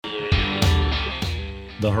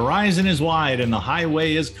The horizon is wide and the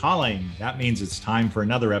highway is calling. That means it's time for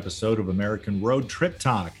another episode of American Road Trip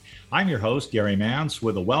Talk. I'm your host, Gary Mance,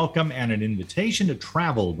 with a welcome and an invitation to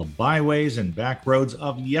travel the byways and back roads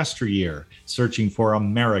of yesteryear, searching for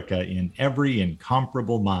America in every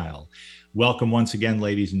incomparable mile. Welcome once again,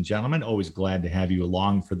 ladies and gentlemen. Always glad to have you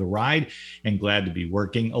along for the ride and glad to be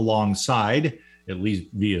working alongside, at least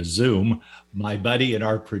via Zoom, my buddy and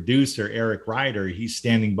our producer, Eric Ryder. He's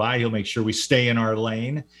standing by. He'll make sure we stay in our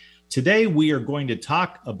lane. Today, we are going to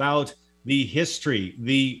talk about the history,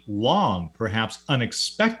 the long, perhaps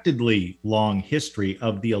unexpectedly long history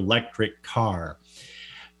of the electric car.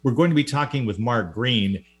 We're going to be talking with Mark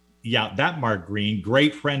Greene. Yeah, that Mark Greene,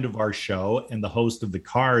 great friend of our show and the host of the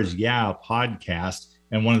Cars Yeah podcast,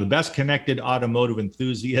 and one of the best connected automotive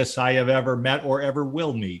enthusiasts I have ever met or ever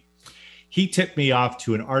will meet. He tipped me off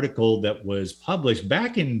to an article that was published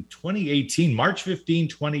back in 2018, March 15,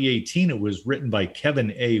 2018. It was written by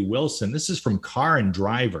Kevin A. Wilson. This is from Car and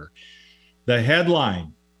Driver. The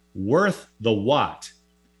headline, Worth the Watt,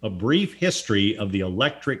 a brief history of the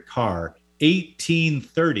electric car,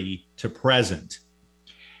 1830 to present.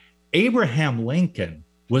 Abraham Lincoln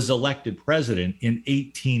was elected president in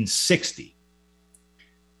 1860.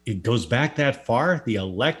 It goes back that far. The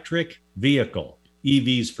electric vehicle,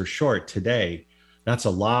 EVs for short, today, that's a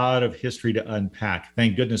lot of history to unpack.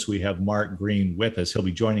 Thank goodness we have Mark Greene with us. He'll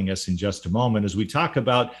be joining us in just a moment as we talk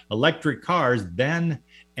about electric cars then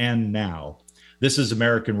and now. This is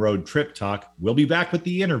American Road Trip Talk. We'll be back with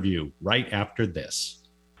the interview right after this.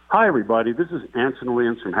 Hi, everybody. This is Anson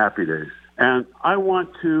Williams from Happy Days, and I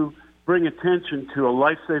want to bring attention to a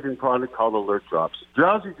life-saving product called Alert Drops.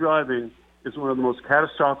 Drowsy driving is one of the most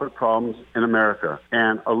catastrophic problems in America,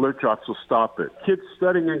 and Alert Drops will stop it. Kids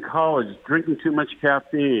studying in college, drinking too much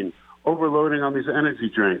caffeine, overloading on these energy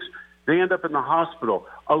drinks, they end up in the hospital.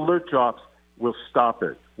 Alert Drops will stop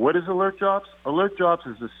it. What is Alert Drops? Alert Drops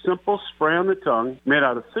is a simple spray on the tongue made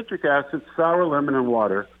out of citric acid, sour lemon, and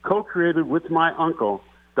water, co-created with my uncle,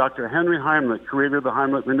 Dr. Henry Heimlich, creator of the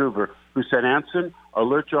Heimlich maneuver, who said, Anson,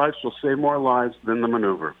 Alert Drops will save more lives than the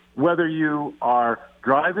maneuver. Whether you are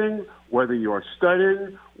driving, whether you are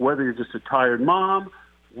studying, whether you're just a tired mom,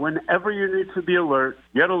 whenever you need to be alert,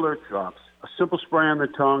 get Alert Drops. A simple spray on the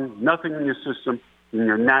tongue, nothing in your system, and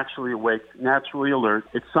you're naturally awake, naturally alert.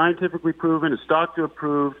 It's scientifically proven. It's doctor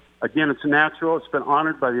approved. Again, it's natural. It's been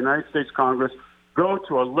honored by the United States Congress. Go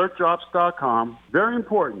to alertdrops.com. Very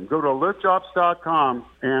important. Go to alertdrops.com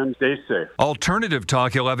and stay safe. Alternative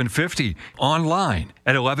Talk 1150 online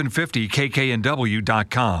at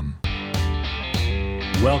 1150kknw.com.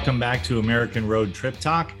 Welcome back to American Road Trip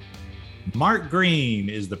Talk. Mark Greene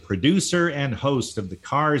is the producer and host of the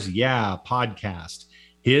Cars Yeah podcast.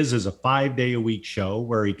 His is a 5-day-a-week show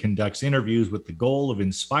where he conducts interviews with the goal of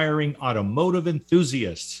inspiring automotive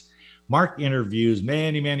enthusiasts. Mark interviews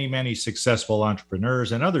many successful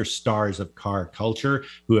entrepreneurs and other stars of car culture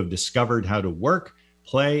who have discovered how to work,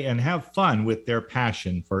 play, and have fun with their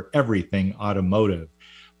passion for everything automotive.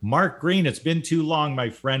 Mark Greene, it's been too long,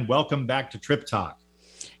 my friend. Welcome back to Trip Talk.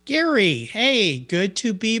 Gary, hey, good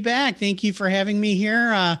to be back. Thank you for having me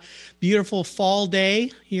here. Beautiful fall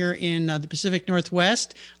day here in the Pacific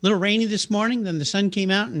Northwest. A little rainy this morning, then the sun came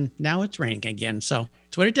out, and now it's raining again. So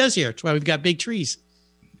it's what it does here. It's why we've got big trees.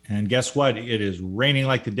 And guess what? It is raining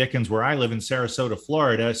like the dickens where I live in Sarasota,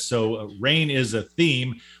 Florida. So rain is a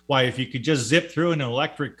theme. Why, if you could just zip through in an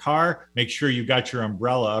electric car, make sure you got your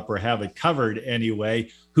umbrella up or have it covered anyway.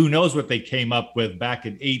 Who knows what they came up with back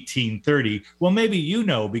in 1830? Well, maybe you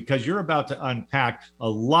know, because you're about to unpack a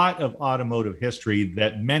lot of automotive history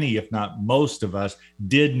that many, if not most of us,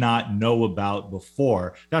 did not know about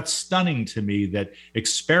before. That's stunning to me that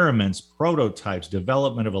experiments, prototypes,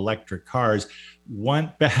 development of electric cars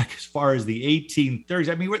went back as far as the 1830s.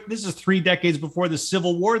 I mean, this is 3 decades before the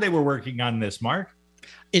Civil War they were working on this, Mark.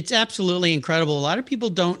 It's absolutely incredible. A lot of people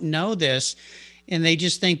don't know this, and they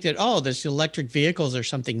just think that, oh, this electric vehicles are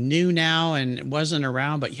something new now and it wasn't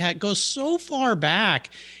around. But yeah, it goes so far back.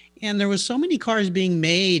 And there was so many cars being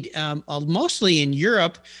made, mostly in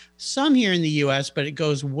Europe, some here in the US, but it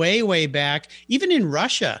goes way back. Even in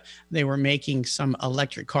Russia, they were making some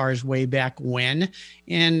electric cars way back when.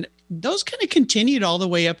 And those kind of continued all the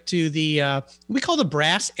way up to the, we call the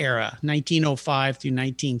brass era, 1905 through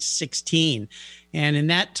 1916. And in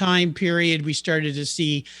that time period, we started to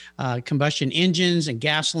see combustion engines and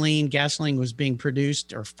gasoline. Gasoline was being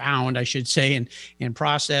produced, or found, I should say, and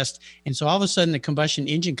processed. And so all of a sudden, the combustion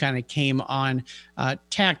engine kind of came on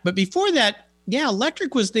tack. But before that, Yeah,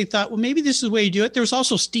 electric was, they thought, well, maybe this is the way you do it. There was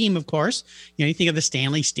also steam, of course. You think of the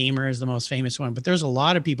Stanley steamer as the most famous one, but there's a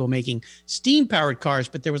lot of people making steam powered cars.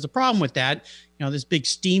 But there was a problem with that. This big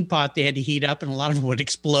steam pot they had to heat up, and a lot of them would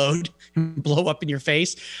explode and blow up in your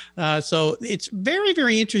face. So it's very,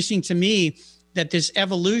 very interesting to me that this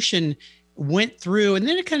evolution went through, and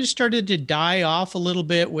then it kind of started to die off a little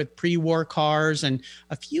bit with pre-war cars, and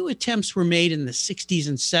a few attempts were made in the 60s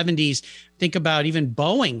and 70s. Think about even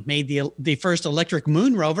Boeing made the first electric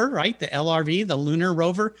moon rover, right? The LRV, the lunar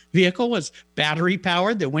rover vehicle, was battery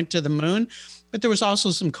powered that went to the moon. But there was also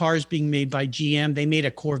some cars being made by GM. They made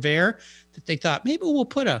a Corvair that they thought, maybe we'll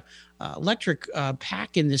put a electric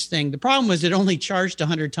pack in this thing. The problem was it only charged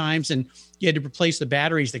 100 times, and you had to replace the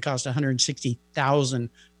batteries that cost $160,000.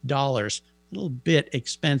 A little bit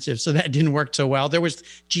expensive. So that didn't work so well. There was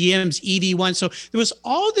GM's EV1. So there was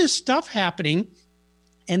all this stuff happening.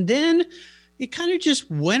 And then it kind of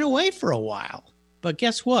just went away for a while. But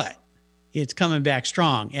guess what? It's coming back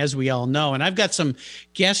strong, as we all know. And I've got some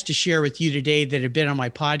guests to share with you today that have been on my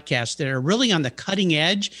podcast that are really on the cutting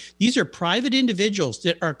edge. These are private individuals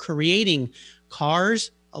that are creating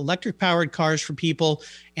cars, electric powered cars for people,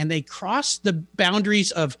 and they cross the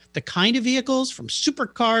boundaries of the kind of vehicles, from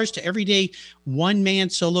supercars to everyday one-man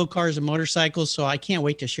solo cars and motorcycles. So I can't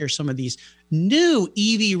wait to share some of these new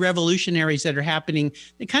EV revolutionaries that are happening.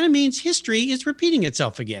 It kind of means history is repeating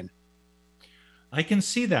itself again. I can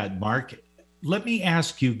see that, Mark. Let me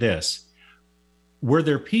ask you this. Were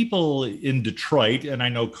there people in Detroit, and I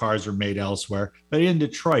know cars are made elsewhere, but in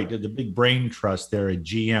Detroit, at the big brain trust there at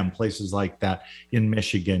GM, places like that in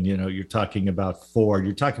Michigan, you're talking about Ford,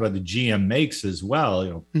 you're talking about the GM makes as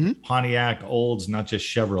well, Pontiac, Olds, not just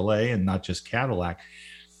Chevrolet and not just Cadillac.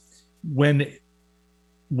 When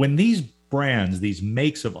these brands, these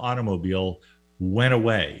makes of automobile went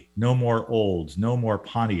away, no more Olds, no more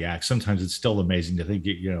Pontiacs. Sometimes it's still amazing to think,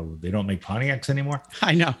 they don't make Pontiacs anymore.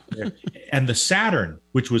 I know. And the Saturn,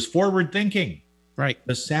 which was forward thinking, right?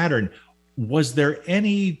 The Saturn, was there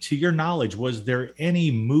any, to your knowledge, was there any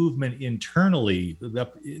movement internally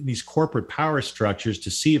in these corporate power structures to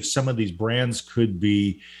see if some of these brands could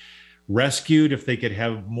be rescued, if they could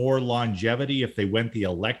have more longevity, if they went the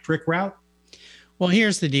electric route? Well,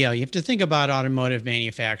 here's the deal. You have to think about automotive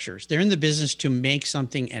manufacturers. They're in the business to make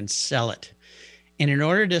something and sell it. And in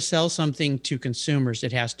order to sell something to consumers,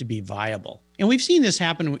 it has to be viable. And we've seen this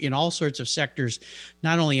happen in all sorts of sectors,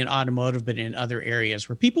 not only in automotive, but in other areas,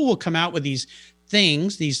 where people will come out with these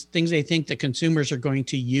things they think that consumers are going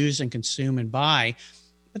to use and consume and buy,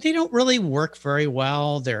 but they don't really work very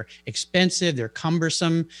well. They're expensive. They're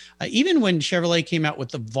cumbersome. Even when Chevrolet came out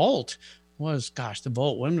with the Volt, the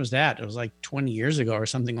Volt, when was that? It was like 20 years ago or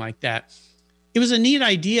something like that. It was a neat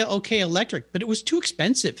idea, okay, electric, but it was too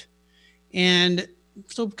expensive. And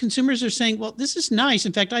so consumers are saying, well, this is nice.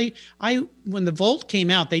 In fact, I when the Volt came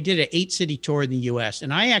out, they did an 8-city tour in the US,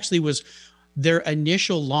 and I actually was their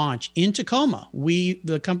initial launch in Tacoma.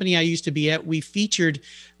 The company I used to be at, we featured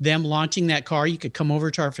them launching that car. You could come over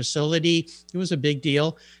to our facility. It was a big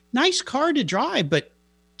deal. Nice car to drive, but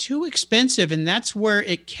too expensive. And that's where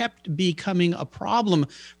it kept becoming a problem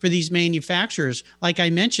for these manufacturers. Like I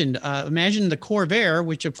mentioned, imagine the Corvair,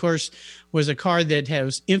 which of course was a car that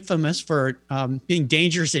was infamous for being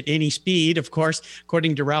dangerous at any speed, of course,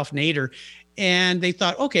 according to Ralph Nader. And they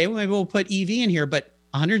thought, okay, well, maybe we'll put EV in here, but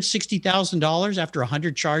 $160,000 after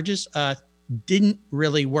 100 charges didn't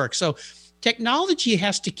really work. So technology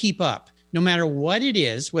has to keep up, no matter what it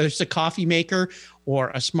is, whether it's a coffee maker or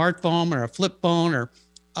a smartphone or a flip phone or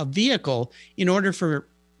a vehicle, in order for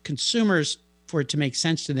consumers, for it to make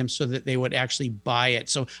sense to them so that they would actually buy it.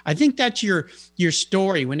 So I think that's your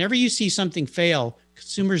story. Whenever you see something fail,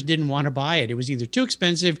 consumers didn't want to buy it. It was either too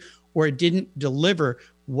expensive or it didn't deliver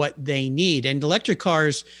what they need. And electric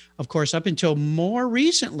cars, of course, up until more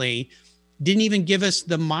recently, didn't even give us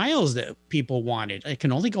the miles that people wanted. It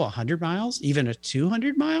can only go 100 miles, even a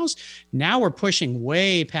 200 miles. Now we're pushing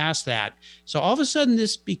way past that. So all of a sudden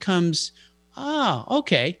this becomes,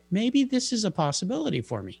 okay, maybe this is a possibility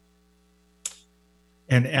for me.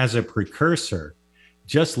 And as a precursor,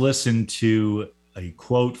 just listen to a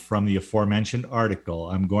quote from the aforementioned article.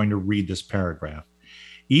 I'm going to read this paragraph.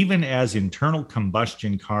 Even as internal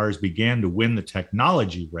combustion cars began to win the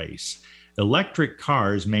technology race, electric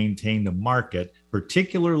cars maintained the market,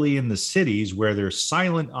 particularly in the cities where their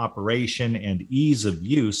silent operation and ease of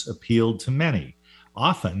use appealed to many.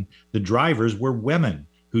 Often, the drivers were women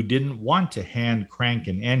who didn't want to hand crank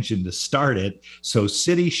an engine to start it, so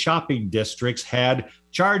city shopping districts had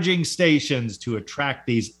charging stations to attract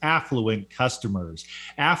these affluent customers.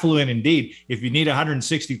 Affluent indeed. If you need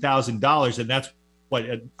 $160,000, and that's what,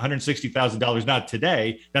 $160,000, not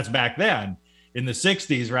today, that's back then in the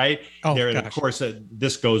 60s, right? Oh, there, and gosh. of course,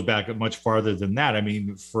 this goes back much farther than that. I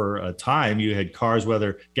mean, for a time, you had cars,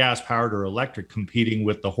 whether gas powered or electric, competing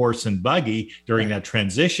with the horse and buggy during that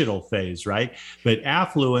transitional phase, right? But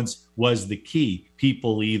affluence was the key.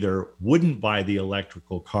 People either wouldn't buy the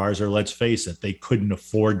electrical cars, or let's face it, they couldn't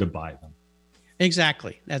afford to buy them.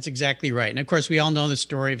 Exactly. That's exactly right. And of course, we all know the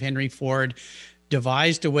story of Henry Ford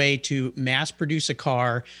devised a way to mass produce a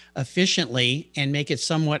car efficiently and make it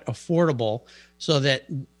somewhat affordable so that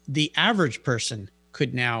the average person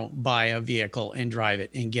could now buy a vehicle and drive it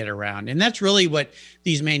and get around. And that's really what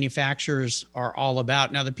these manufacturers are all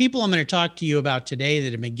about. Now, the people I'm going to talk to you about today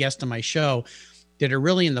that have been guests on my show that are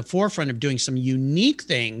really in the forefront of doing some unique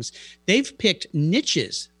things, they've picked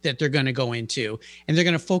niches that they're going to go into, and they're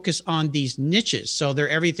going to focus on these niches. So they're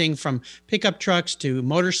everything from pickup trucks to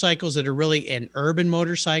motorcycles that are really an urban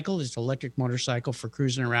motorcycle. It's an electric motorcycle for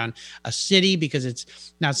cruising around a city, because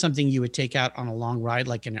it's not something you would take out on a long ride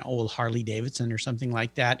like an old Harley Davidson or something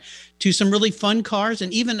like that, to some really fun cars,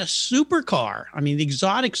 and even a supercar. I mean, the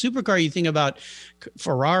exotic supercar, you think about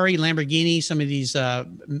Ferrari, Lamborghini, some of these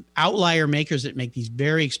outlier makers that make these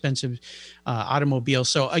very expensive automobiles.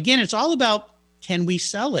 So again, it's all about, can we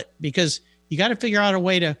sell it? Because you got to figure out a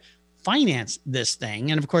way to finance this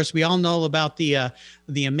thing. And of course, we all know about the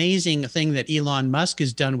amazing thing that Elon Musk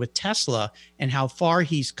has done with Tesla and how far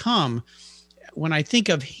he's come. When I think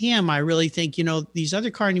of him, I really think, these other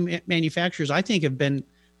car manufacturers, I think, have been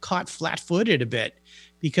caught flat-footed a bit,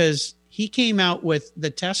 because he came out with the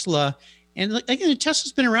Tesla. And again, the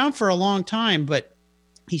Tesla's been around for a long time, but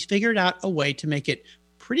he's figured out a way to make it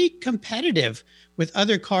pretty competitive with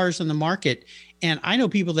other cars on the market. And I know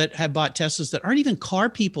people that have bought Teslas that aren't even car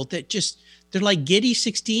people, that they're like giddy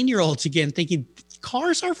 16-year-olds again, thinking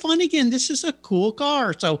cars are fun again. This is a cool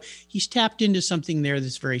car. So he's tapped into something there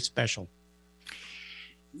that's very special.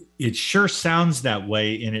 It sure sounds that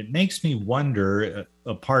way. And it makes me wonder,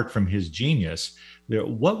 apart from his genius,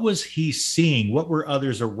 what was he seeing? What were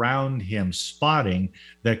others around him spotting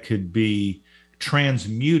that could be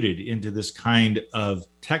transmuted into this kind of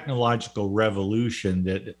technological revolution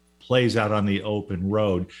that plays out on the open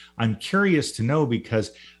road? I'm curious to know,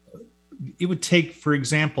 because it would take, for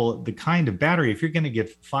example, the kind of battery, if you're going to get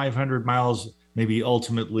 500 miles, maybe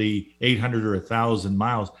ultimately 800 or 1,000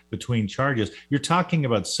 miles between charges, you're talking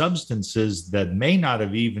about substances that may not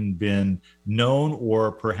have even been known,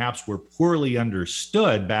 or perhaps were poorly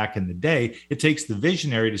understood back in the day. It takes the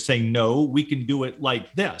visionary to say, no, we can do it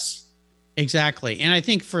like this. Exactly. And I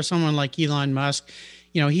think for someone like Elon Musk,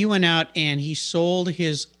 he went out and he sold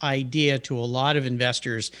his idea to a lot of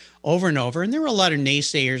investors over and over. And there were a lot of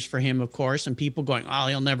naysayers for him, of course, and people going, oh,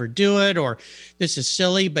 he'll never do it, or this is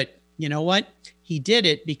silly. But you know what? He did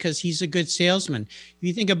it because he's a good salesman. If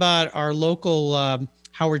you think about our local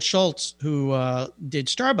Howard Schultz, who did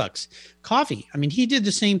Starbucks coffee. I mean, he did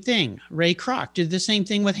the same thing. Ray Kroc did the same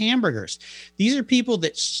thing with hamburgers. These are people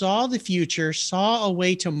that saw the future, saw a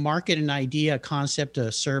way to market an idea, a concept,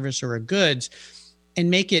 a service, or a goods, and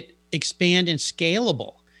make it expand and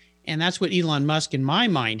scalable. And that's what Elon Musk, in my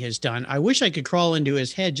mind, has done. I wish I could crawl into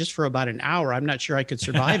his head just for about an hour. I'm not sure I could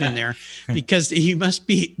survive in there, because he must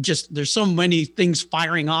be there's so many things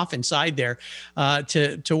firing off inside there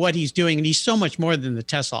to what he's doing. And he's so much more than the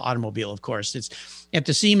Tesla automobile, of course. It's at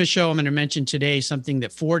the SEMA show. I'm going to mention today something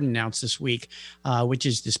that Ford announced this week, which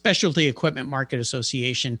is the Specialty Equipment Market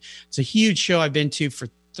Association. It's a huge show I've been to for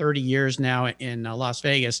 30 years now in Las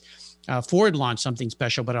Vegas. Ford launched something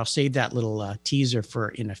special, but I'll save that little teaser for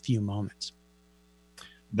in a few moments.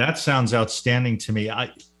 That sounds outstanding to me.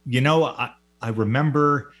 I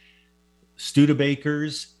remember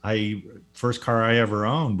Studebakers. First car I ever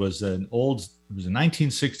owned was a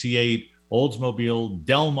 1968 Oldsmobile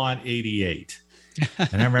Delmont 88.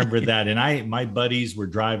 And I remember that. And my buddies were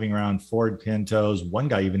driving around Ford Pintos. One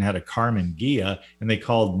guy even had a Carmen Ghia, and they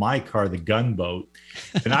called my car the gunboat.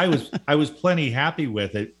 And I was plenty happy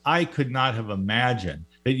with it. I could not have imagined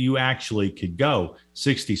that you actually could go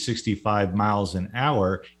 60, 65 miles an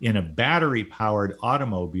hour in a battery powered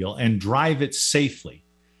automobile and drive it safely.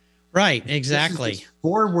 Right, exactly. This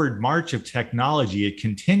forward march of technology, it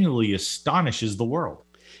continually astonishes the world.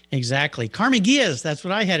 Exactly. Carmen Ghias, that's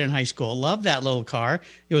what I had in high school. Loved that little car.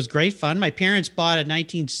 It was great fun. My parents bought a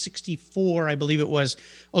 1964, I believe it was,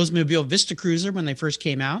 Oldsmobile Vista Cruiser when they first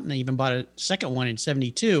came out, and they even bought a second one in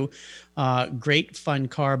 72. Great fun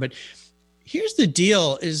car. But here's the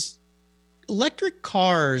deal is electric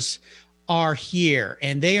cars are here,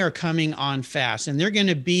 and they are coming on fast, and they're going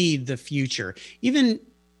to be the future. Even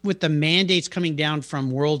with the mandates coming down from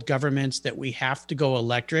world governments that we have to go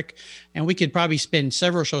electric, and we could probably spend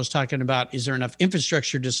several shows talking about, is there enough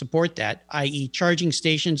infrastructure to support that, i.e. charging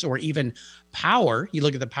stations or even power? You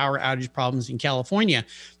look at the power outage problems in California.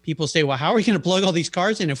 People say, well, how are we going to plug all these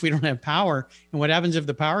cars in if we don't have power? And what happens if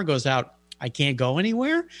the power goes out? I can't go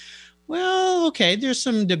anywhere? Well, okay, there's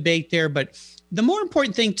some debate there, but the more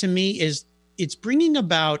important thing to me is it's bringing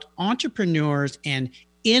about entrepreneurs and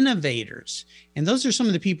innovators. And those are some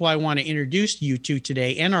of the people I want to introduce you to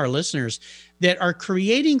today and our listeners that are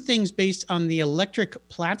creating things based on the electric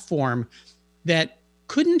platform that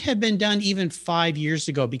couldn't have been done even 5 years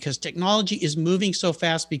ago, because technology is moving so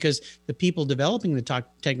fast, because the people developing the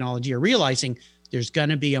technology are realizing there's going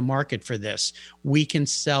to be a market for this. We can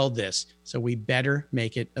sell this, so we better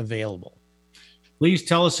make it available. Please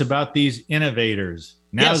tell us about these innovators.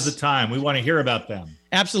 Now's the time. We want to hear about them.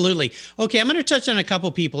 Absolutely. Okay, I'm going to touch on a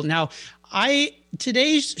couple people. Now,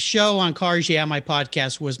 today's show on Cars Yeah, my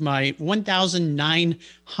podcast, was my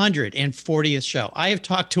 1,940th show. I have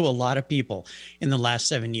talked to a lot of people in the last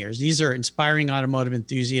 7 years. These are inspiring automotive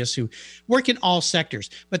enthusiasts who work in all sectors.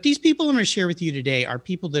 But these people I'm going to share with you today are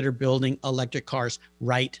people that are building electric cars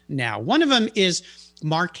right now. One of them is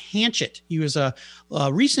Mark Hanchett. He was a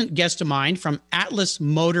recent guest of mine from Atlas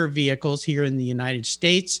Motor Vehicles here in the United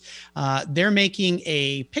States. They're making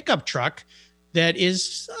a pickup truck that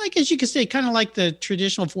is, I guess you could say, kind of like the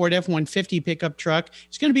traditional Ford F-150 pickup truck.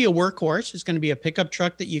 It's going to be a workhorse. It's going to be a pickup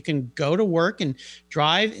truck that you can go to work and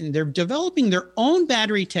drive. And they're developing their own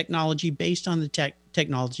battery technology based on the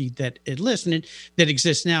technology that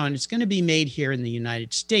exists now. And it's going to be made here in the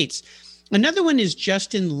United States. Another one is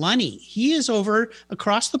Justin Lunny. He is over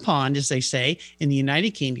across the pond, as they say, in the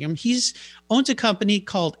United Kingdom. He owns a company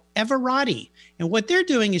called Everati. And what they're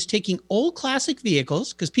doing is taking old classic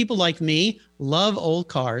vehicles, because people like me love old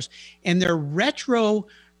cars, and they're restoring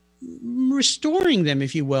them,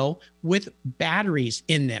 if you will, with batteries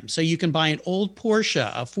in them. So you can buy an old Porsche,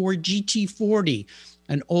 a Ford GT40,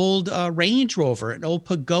 an old Range Rover, an old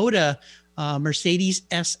Pagoda Mercedes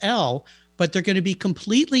SL, but they're going to be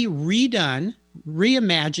completely redone,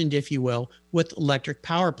 reimagined, if you will, with electric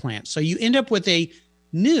power plants. So you end up with a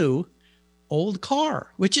new old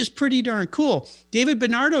car, which is pretty darn cool. David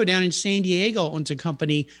Bernardo down in San Diego owns a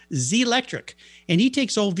company, Z-Electric, and he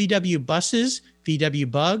takes old VW buses, VW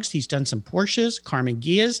Bugs. He's done some Porsches, Carmen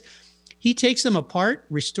Gias. He takes them apart,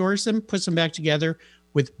 restores them, puts them back together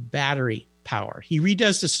with battery power. He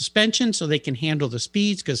redoes the suspension so they can handle the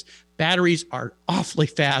speeds, because batteries are awfully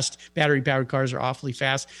fast. Battery-powered cars are awfully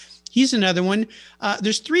fast. He's another one.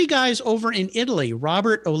 There's three guys over in Italy,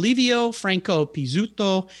 Robert Olivio, Franco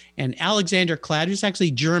Pizzuto, and Alexander Klatt, who's actually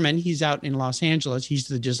German. He's out in Los Angeles. He's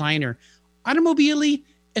the designer. Automobili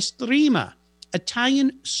Estrema,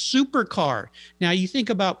 Italian supercar. Now, you think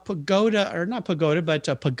about Pagoda, or not Pagoda, but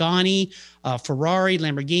Pagani, Ferrari,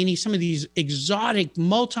 Lamborghini, some of these exotic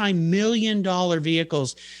multi-million-dollar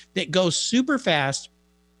vehicles that go super fast.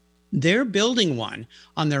 They're building one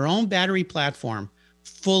on their own battery platform,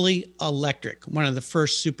 fully electric, one of the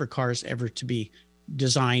first supercars ever to be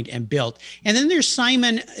designed and built. And then there's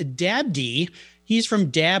Simon Dabdi. He's from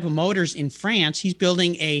Dab Motors in France. He's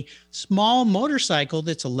building a small motorcycle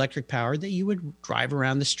that's electric powered that you would drive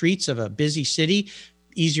around the streets of a busy city,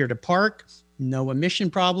 easier to park, no emission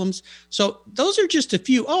problems. So those are just a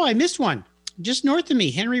few. Oh, I missed one. Just north of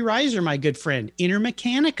me, Henry Reiser, my good friend,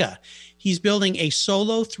 Intermechanica. He's building a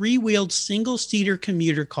solo three-wheeled single-seater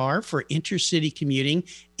commuter car for intercity commuting,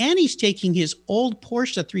 and he's taking his old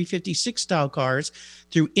Porsche 356 style cars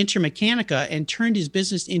through Intermechanica and turned his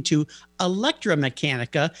business into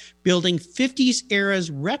Electromechanica, building 50s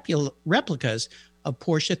eras replicas of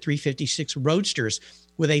Porsche 356 Roadsters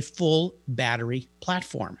with a full battery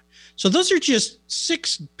platform. So those are just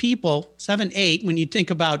 6 people, 7, 8. When you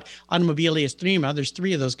think about Automobili Estrema, there's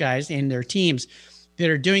 3 of those guys and their teams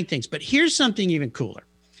that are doing things. But here's something even cooler.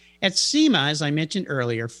 At SEMA, as I mentioned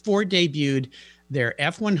earlier, Ford debuted their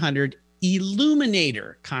F-100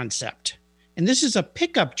 Illuminator concept. And this is a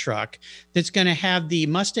pickup truck that's going to have the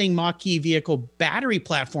Mustang Mach-E vehicle battery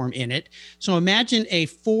platform in it. So imagine a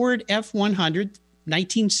Ford F-100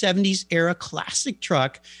 1970s era classic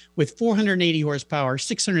truck with 480 horsepower,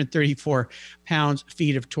 634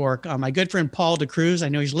 pounds-feet of torque. My good friend Paul DeCruz, I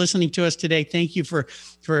know he's listening to us today. Thank you for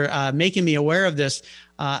making me aware of this.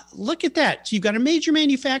 Look at that. So you've got a major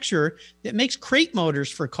manufacturer that makes crate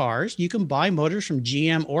motors for cars. You can buy motors from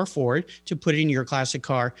GM or Ford to put in your classic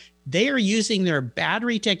car. They are using their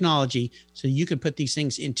battery technology so you can put these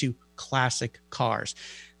things into classic cars.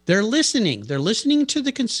 They're listening to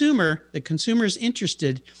the consumer. The consumer is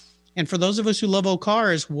interested. And for those of us who love old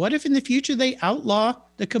cars, what if in the future they outlaw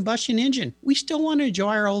the combustion engine? We still want to enjoy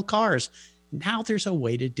our old cars. Now there's a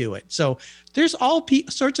way to do it. So there's all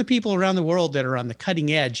sorts of people around the world that are on the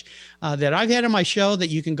cutting edge that I've had on my show that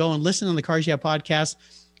you can go and listen on the Cars Yeah podcast.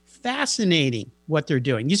 Fascinating what they're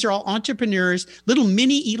doing. These are all entrepreneurs, little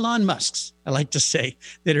mini Elon Musks, I like to say,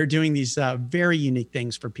 that are doing these very unique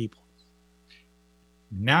things for people.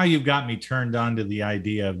 Now you've got me turned on to the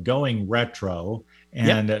idea of going retro.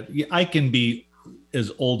 And I can be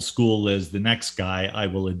as old school as the next guy, I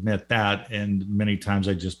will admit that. And many times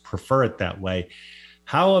I just prefer it that way.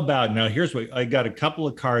 How about now? Here's what I got: a couple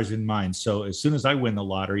of cars in mind. So as soon as I win the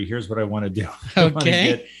lottery, here's what I want to do. I want to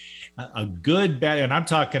get a good battery, and I'm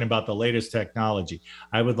talking about the latest technology.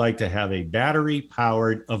 I would like to have a battery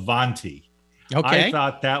powered Avanti. Okay. I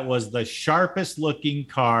thought that was the sharpest looking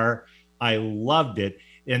car. I loved it.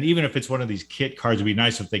 And even if it's one of these kit cars, it'd be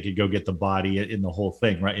nice if they could go get the body in the whole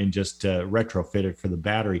thing, right? And just retrofit it for the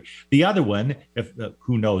battery. The other one, if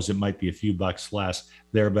who knows, it might be a few bucks less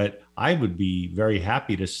there, but I would be very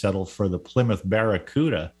happy to settle for the Plymouth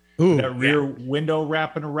Barracuda. Ooh, that rear window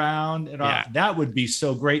wrapping around and all, that would be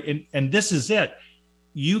so great. And this is it.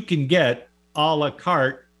 You can get a la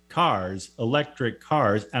carte cars, electric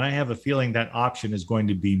cars, and I have a feeling that option is going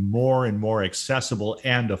to be more and more accessible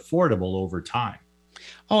and affordable over time.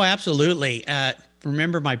 Oh, absolutely.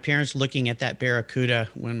 Remember my parents looking at that Barracuda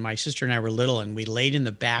when my sister and I were little, and we laid in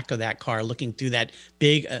the back of that car looking through that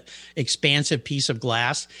big, expansive piece of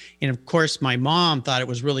glass. And of course, my mom thought it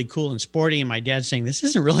was really cool and sporty, and my dad saying, this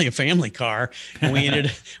isn't really a family car. And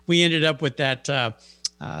we ended up with that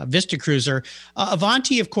Vista Cruiser.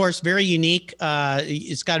 Avanti, of course, very unique.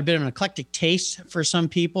 It's got a bit of an eclectic taste for some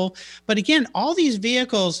people. But again, all these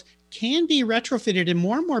vehicles can be retrofitted, and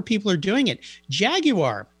more people are doing it.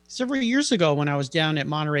 Jaguar, several years ago when I was down at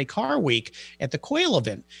Monterey Car Week at the Quail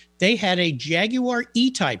event, they had a Jaguar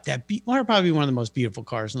E-Type, probably one of the most beautiful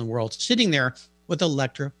cars in the world, sitting there with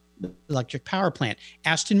electric power plant.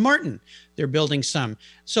 Aston Martin, they're building some.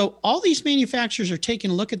 So all these manufacturers are taking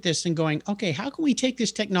a look at this and going, okay, how can we take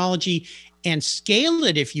this technology and scale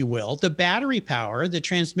it, if you will, the battery power, the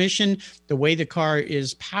transmission, the way the car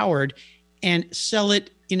is powered, and sell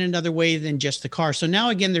it in another way than just the car. So now,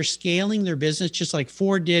 again, they're scaling their business just like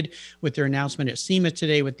Ford did with their announcement at SEMA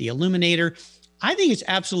today with the Illuminator. I think it's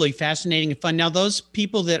absolutely fascinating and fun. Now, those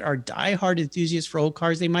people that are diehard enthusiasts for old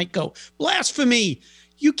cars, they might go, blasphemy.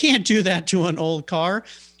 You can't do that to an old car.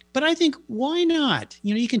 But I think, why not?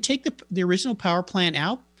 You know, you can take the original power plant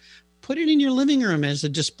out, put it in your living room as a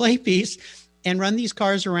display piece, and run these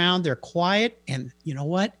cars around. They're quiet, and you know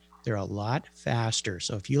what? They're a lot faster.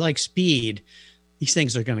 So if you like speed, these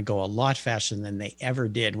things are going to go a lot faster than they ever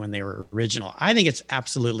did when they were original. I think it's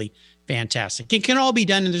absolutely fantastic. It can all be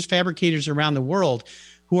done, and there's fabricators around the world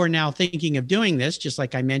who are now thinking of doing this, just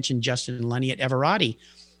like I mentioned Justin Lunny at Everati,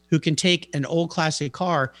 who can take an old classic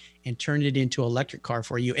car and turn it into an electric car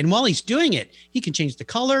for you. And while he's doing it, he can change the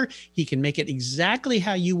color. He can make it exactly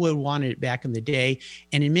how you would want it back in the day.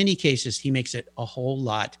 And in many cases, he makes it a whole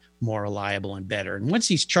lot more reliable and better. And once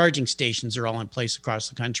these charging stations are all in place across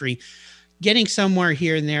the country, getting somewhere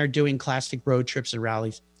here and there, doing classic road trips and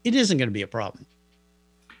rallies, it isn't going to be a problem.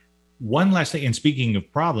 One last thing, and speaking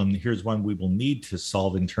of problem, here's one we will need to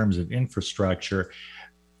solve in terms of infrastructure.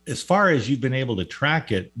 As far as you've been able to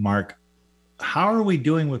track it, Mark, how are we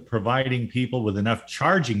doing with providing people with enough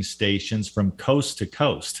charging stations from coast to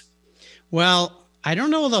coast? Well, I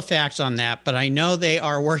don't know the facts on that, but I know they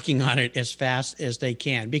are working on it as fast as they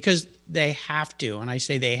can because they have to. And I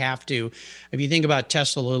say they have to. If you think about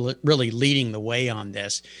Tesla really leading the way on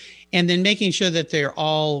this, and then making sure that they're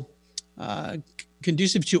all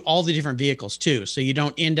conducive to all the different vehicles too. So you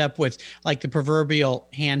don't end up with like the proverbial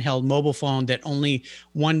handheld mobile phone that only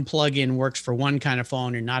one plug-in works for one kind of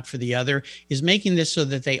phone and not for the other, is making this so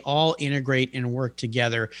that they all integrate and work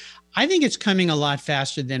together. I think it's coming a lot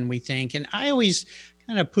faster than we think. And I always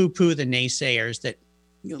kind of poo-poo the naysayers that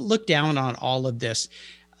look down on all of this.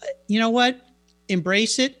 You know what?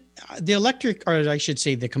 Embrace it. The electric, or I should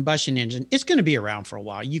say the combustion engine, it's going to be around for a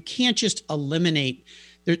while. You can't just eliminate.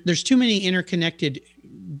 There's too many interconnected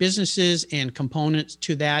businesses and components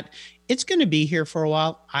to that. It's going to be here for a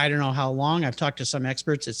while. I don't know how long. I've talked to some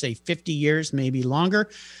experts that say 50 years, maybe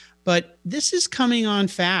longer. But this is coming on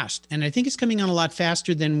fast. And I think it's coming on a lot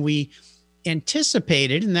faster than we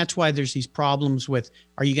anticipated. And that's why there's these problems with,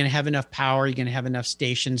 are you going to have enough power? Are you going to have enough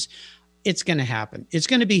stations? It's going to happen. It's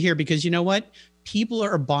going to be here because you know what? People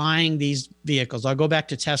are buying these vehicles. I'll go back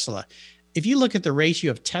to Tesla. If you look at the ratio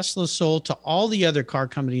of Tesla sold to all the other car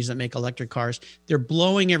companies that make electric cars, they're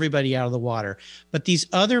blowing everybody out of the water. But these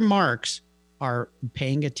other marques are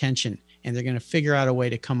paying attention, and they're going to figure out a way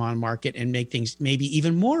to come on market and make things maybe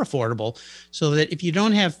even more affordable, so that if you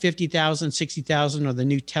don't have $50,000, $60,000, or the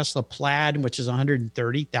new Tesla Plaid, which is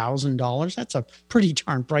 $130,000, that's a pretty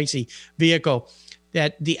darn pricey vehicle,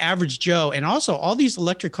 that the average Joe, and also all these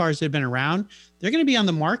electric cars that have been around, they're going to be on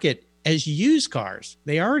the market as used cars.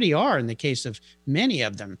 They already are in the case of many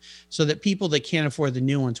of them, so that people that can't afford the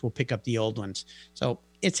new ones will pick up the old ones. So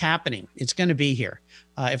it's happening. It's going to be here.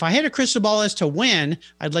 If I had a crystal ball as to when,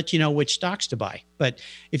 I'd let you know which stocks to buy. But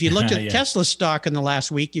if you looked at Tesla stock in the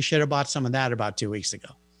last week, you should have bought some of that about 2 weeks ago.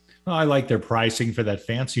 Well, I like their pricing for that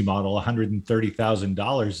fancy model.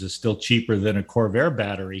 $130,000 is still cheaper than a Corvair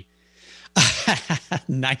battery.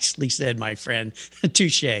 Nicely said, my friend.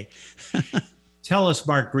 Touche. Tell us,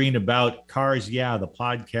 Mark Greene, about Cars Yeah, the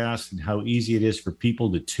podcast, and how easy it is for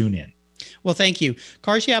people to tune in. Well, thank you.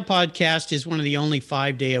 Cars Yeah podcast is one of the only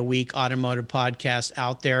 5-day-a-week automotive podcasts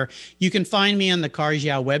out there. You can find me on the Cars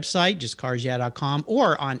Yeah website, just carsyeah.com,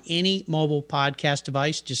 or on any mobile podcast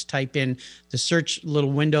device. Just type in the search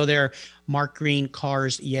little window there, Mark Greene,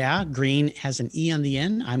 Cars Yeah. Greene has an E on the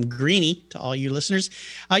end. I'm Greenie to all you listeners.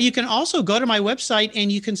 You can also go to my website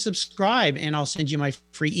and you can subscribe, and I'll send you my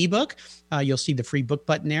free ebook. You'll see the free book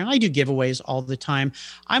button there. I do giveaways all the time.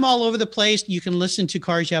 I'm all over the place. You can listen to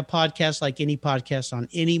Cars Yeah podcast like any podcast on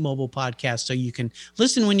any mobile podcast. So you can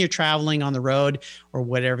listen when you're traveling on the road or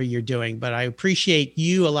whatever you're doing. But I appreciate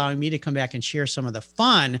you allowing me to come back and share some of the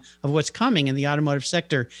fun of what's coming in the automotive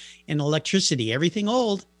sector and electricity. Everything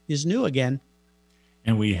old is new again.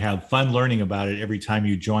 And we have fun learning about it every time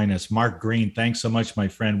you join us. Mark Greene, thanks so much, my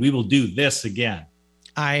friend. We will do this again.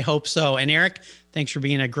 I hope so. And Eric, thanks for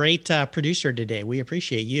being a great producer today. We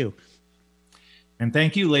appreciate you. And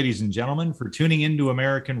thank you, ladies and gentlemen, for tuning into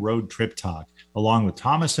American Road Trip Talk. Along with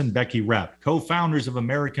Thomas and Becky Repp, co-founders of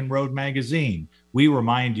American Road Magazine, we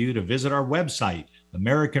remind you to visit our website,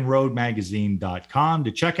 AmericanRoadMagazine.com,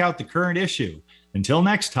 to check out the current issue. Until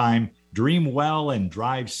next time, dream well and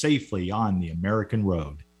drive safely on the American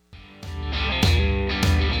road.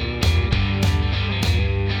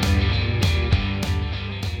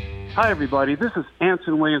 Hi, everybody. This is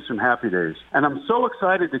Anson Williams from Happy Days, and I'm so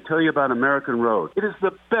excited to tell you about American Road. It is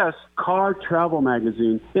the best car travel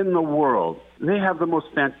magazine in the world. They have the most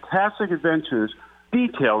fantastic adventures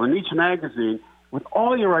detailed in each magazine with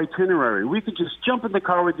all your itinerary. We could just jump in the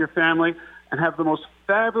car with your family and have the most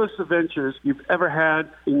fabulous adventures you've ever had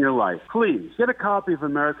in your life. Please get a copy of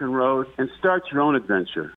American Road and start your own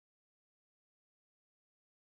adventure.